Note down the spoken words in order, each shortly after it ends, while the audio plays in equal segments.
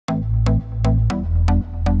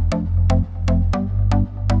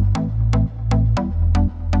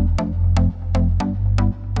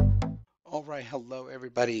Why, hello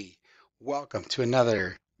everybody. Welcome to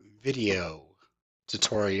another video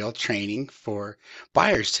tutorial training for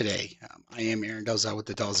buyers today. I am Aaron Dalzell with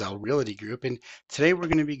the Dalzell Realty Group, and today we're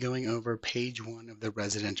going to be going over page one of the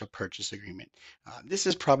residential purchase agreement. This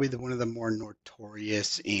is probably one of the more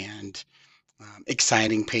notorious and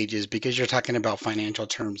exciting pages because you're talking about financial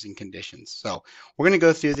terms and conditions. So we're going to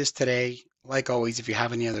go through this today. Like always, if you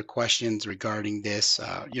have any other questions regarding this,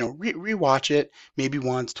 rewatch it maybe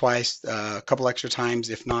once, twice, a couple extra times.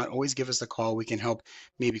 If not, always give us a call. We can help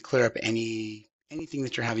maybe clear up anything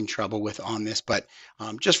that you're having trouble with on this. But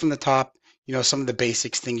just from the top, some of the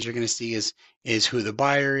basics things you're going to see is who the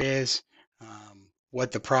buyer is,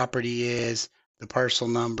 what the property is, the parcel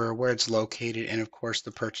number, where it's located, and of course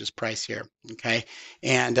the purchase price here. Okay.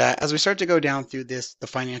 And as we start to go down through this, the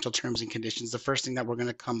financial terms and conditions, the first thing that we're going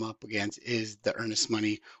to come up against is the earnest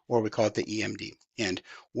money, or we call it the EMD. And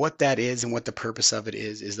what that is and what the purpose of it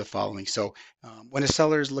is the following. So when a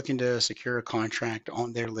seller is looking to secure a contract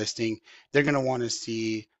on their listing, they're going to want to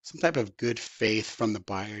see some type of good faith from the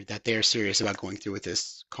buyer that they are serious about going through with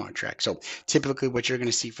this contract. So typically what you're going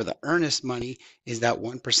to see for the earnest money is that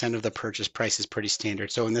 1% of the purchase price is pretty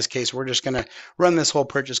standard. So in this case, we're just going to run this whole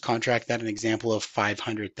purchase contract at an example of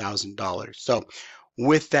 $500,000. So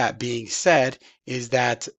with that being said, is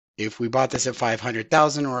that if we bought this at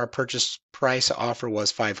 500,000 or our purchase price offer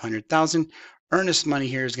was 500,000, earnest money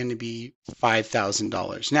here is going to be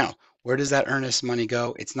 $5,000. Now, where does that earnest money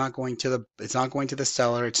go? It's not going to the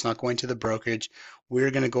seller, it's not going to the brokerage. We're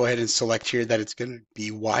going to go ahead and select here that it's going to be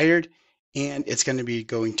wired, and it's going to be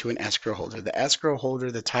going to an escrow holder. The escrow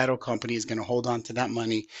holder, the title company, is going to hold on to that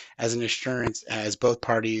money as an assurance as both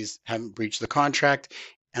parties haven't breached the contract,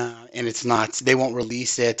 and they won't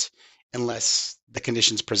release it unless the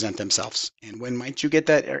conditions present themselves. And when might you get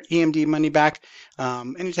that EMD money back?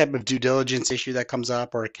 Any type of due diligence issue that comes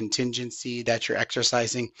up or a contingency that you're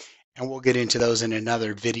exercising, and we'll get into those in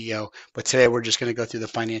another video. But today we're just going to go through the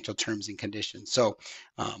financial terms and conditions. So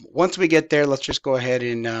once we get there, let's just go ahead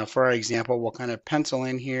and for our example, we'll kind of pencil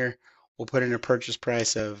in here. We'll put in a purchase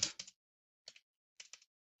price of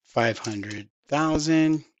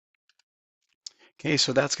 500,000. Okay,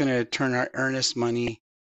 so that's going to turn our earnest money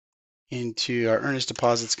into our earnest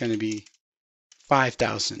deposit's going to be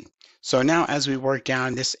 5,000. So now as we work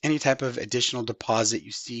down this, any type of additional deposit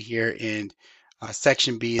you see here in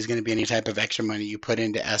section B is going to be any type of extra money you put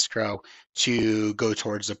into escrow to go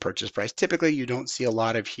towards the purchase price. Typically, you don't see a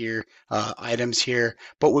lot of items here,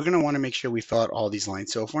 but we're going to want to make sure we fill out all these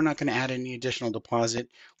lines. So if we're not going to add any additional deposit,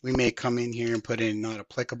 we may come in here and put in not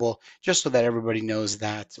applicable, just so that everybody knows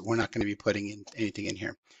that we're not going to be putting in anything in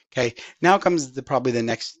here. Okay, now comes probably the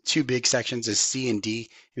next two big sections is C and D,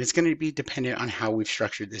 and it's going to be dependent on how we've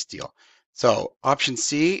structured this deal. So option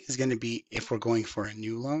C is going to be if we're going for a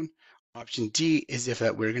new loan. Option D is if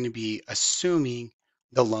that we're going to be assuming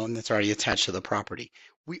the loan that's already attached to the property.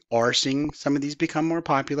 We are seeing some of these become more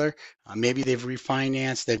popular. Maybe they've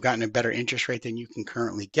refinanced, they've gotten a better interest rate than you can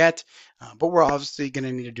currently get, but we're obviously going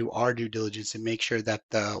to need to do our due diligence and make sure that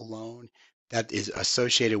the loan that is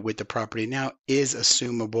associated with the property now is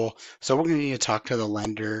assumable. So we're going to need to talk to the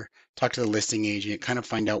lender, talk to the listing agent, kind of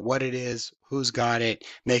find out what it is, who's got it,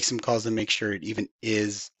 make some calls to make sure it even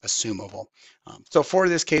is assumable. So for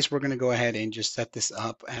this case, we're going to go ahead and just set this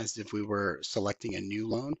up as if we were selecting a new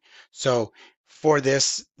loan. So for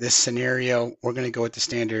this scenario, we're going to go with the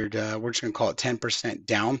standard, we're just going to call it 10%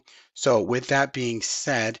 down. So with that being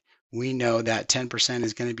said, we know that 10%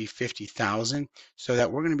 is going to be 50,000, so that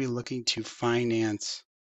we're going to be looking to finance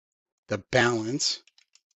the balance,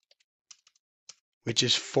 which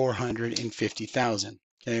is 450,000.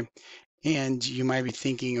 Okay, and you might be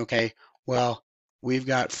thinking, okay, well, we've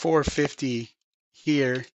got 450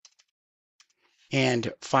 here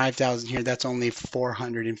and 5,000 here. That's only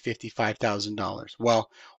 $455,000. Well,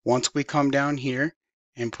 once we come down here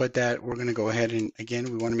and put that, we're going to go ahead and again,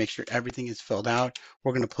 we want to make sure everything is filled out.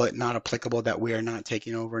 We're going to put not applicable, that we are not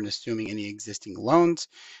taking over and assuming any existing loans.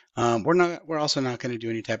 We're also not going to do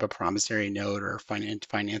any type of promissory note or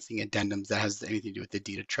financing addendums that has anything to do with the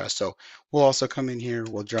deed of trust. So we'll also come in here,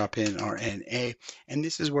 we'll drop in our NA, and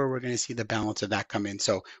this is where we're going to see the balance of that come in.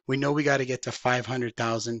 So we know we got to get to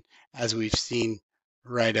 500,000 as we've seen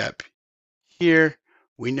right up here.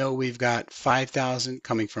 We know we've got 5,000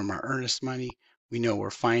 coming from our earnest money. We know we're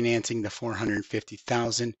financing the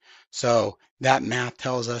 450,000. So that math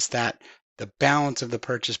tells us that the balance of the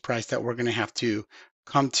purchase price that we're going to have to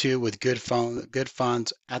come to with good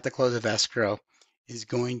funds at the close of escrow is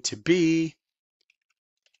going to be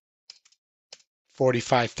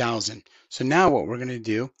 45,000. So now what we're going to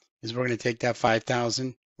do is we're going to take that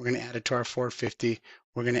 5,000, We're going to add it to our 450.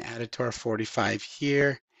 We're going to add it to our 45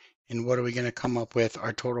 here. And what are we going to come up with?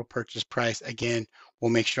 Our total purchase price. Again, we'll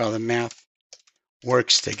make sure all the math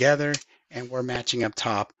works together, and we're matching up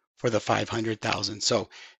top for the 500,000. So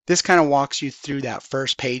this kind of walks you through that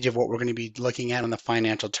first page of what we're going to be looking at on the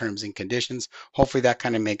financial terms and conditions. Hopefully that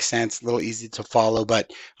kind of makes sense, a little easy to follow, but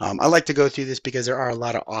I like to go through this because there are a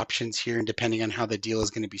lot of options here, and depending on how the deal is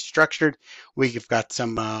going to be structured, we've got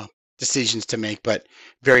some decisions to make, but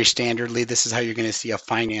very standardly, this is how you're going to see a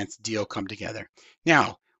finance deal come together.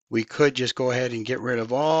 Now, we could just go ahead and get rid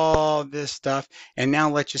of all this stuff. And now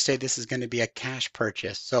let's just say this is going to be a cash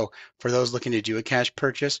purchase. So for those looking to do a cash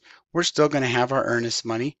purchase, we're still going to have our earnest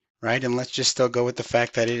money, right? And let's just still go with the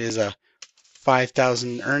fact that it is a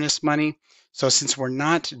 5,000 earnest money. So since we're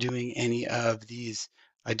not doing any of these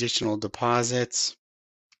additional deposits,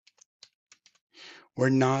 we're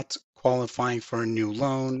not qualifying for a new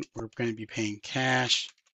loan. We're going to be paying cash.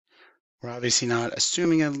 We're obviously not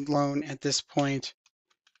assuming a loan at this point.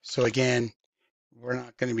 So again, we're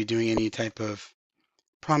not going to be doing any type of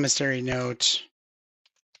promissory note.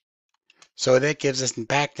 So that gives us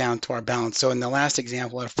back down to our balance. So in the last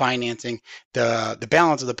example of financing, the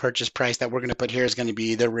balance of the purchase price that we're going to put here is going to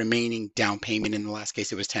be the remaining down payment. In the last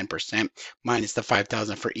case, it was 10% minus the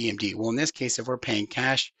 5,000 for EMD. Well, in this case, if we're paying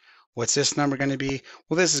cash, what's this number going to be?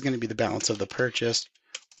 Well, this is going to be the balance of the purchase,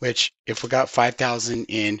 which if we got 5,000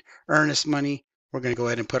 in earnest money, we're going to go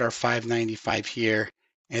ahead and put our 595 here.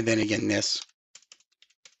 And then again, this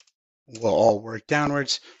will all work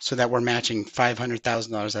downwards so that we're matching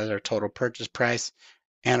 $500,000 as our total purchase price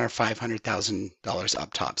and our $500,000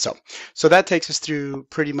 up top. So that takes us through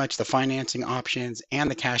pretty much the financing options and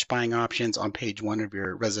the cash buying options on page 1 of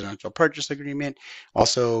your residential purchase agreement,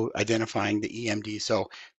 also identifying the EMD. So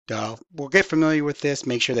we'll get familiar with this,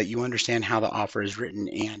 make sure that you understand how the offer is written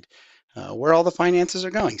and where all the finances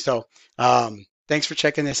are going. So thanks for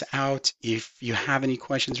checking this out. If you have any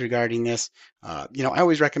questions regarding this, I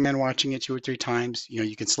always recommend watching it 2 or 3 times.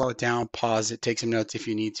 You can slow it down, pause it, take some notes if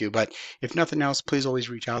you need to. But if nothing else, please always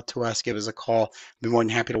reach out to us, give us a call. I'd be more than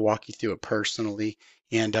happy to walk you through it personally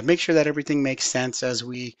and make sure that everything makes sense as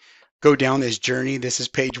we go down this journey. This is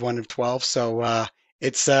page 1 of 12, so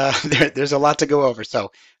it's there's a lot to go over.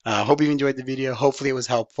 So hope you enjoyed the video. Hopefully it was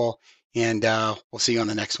helpful, and we'll see you on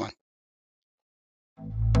the next one.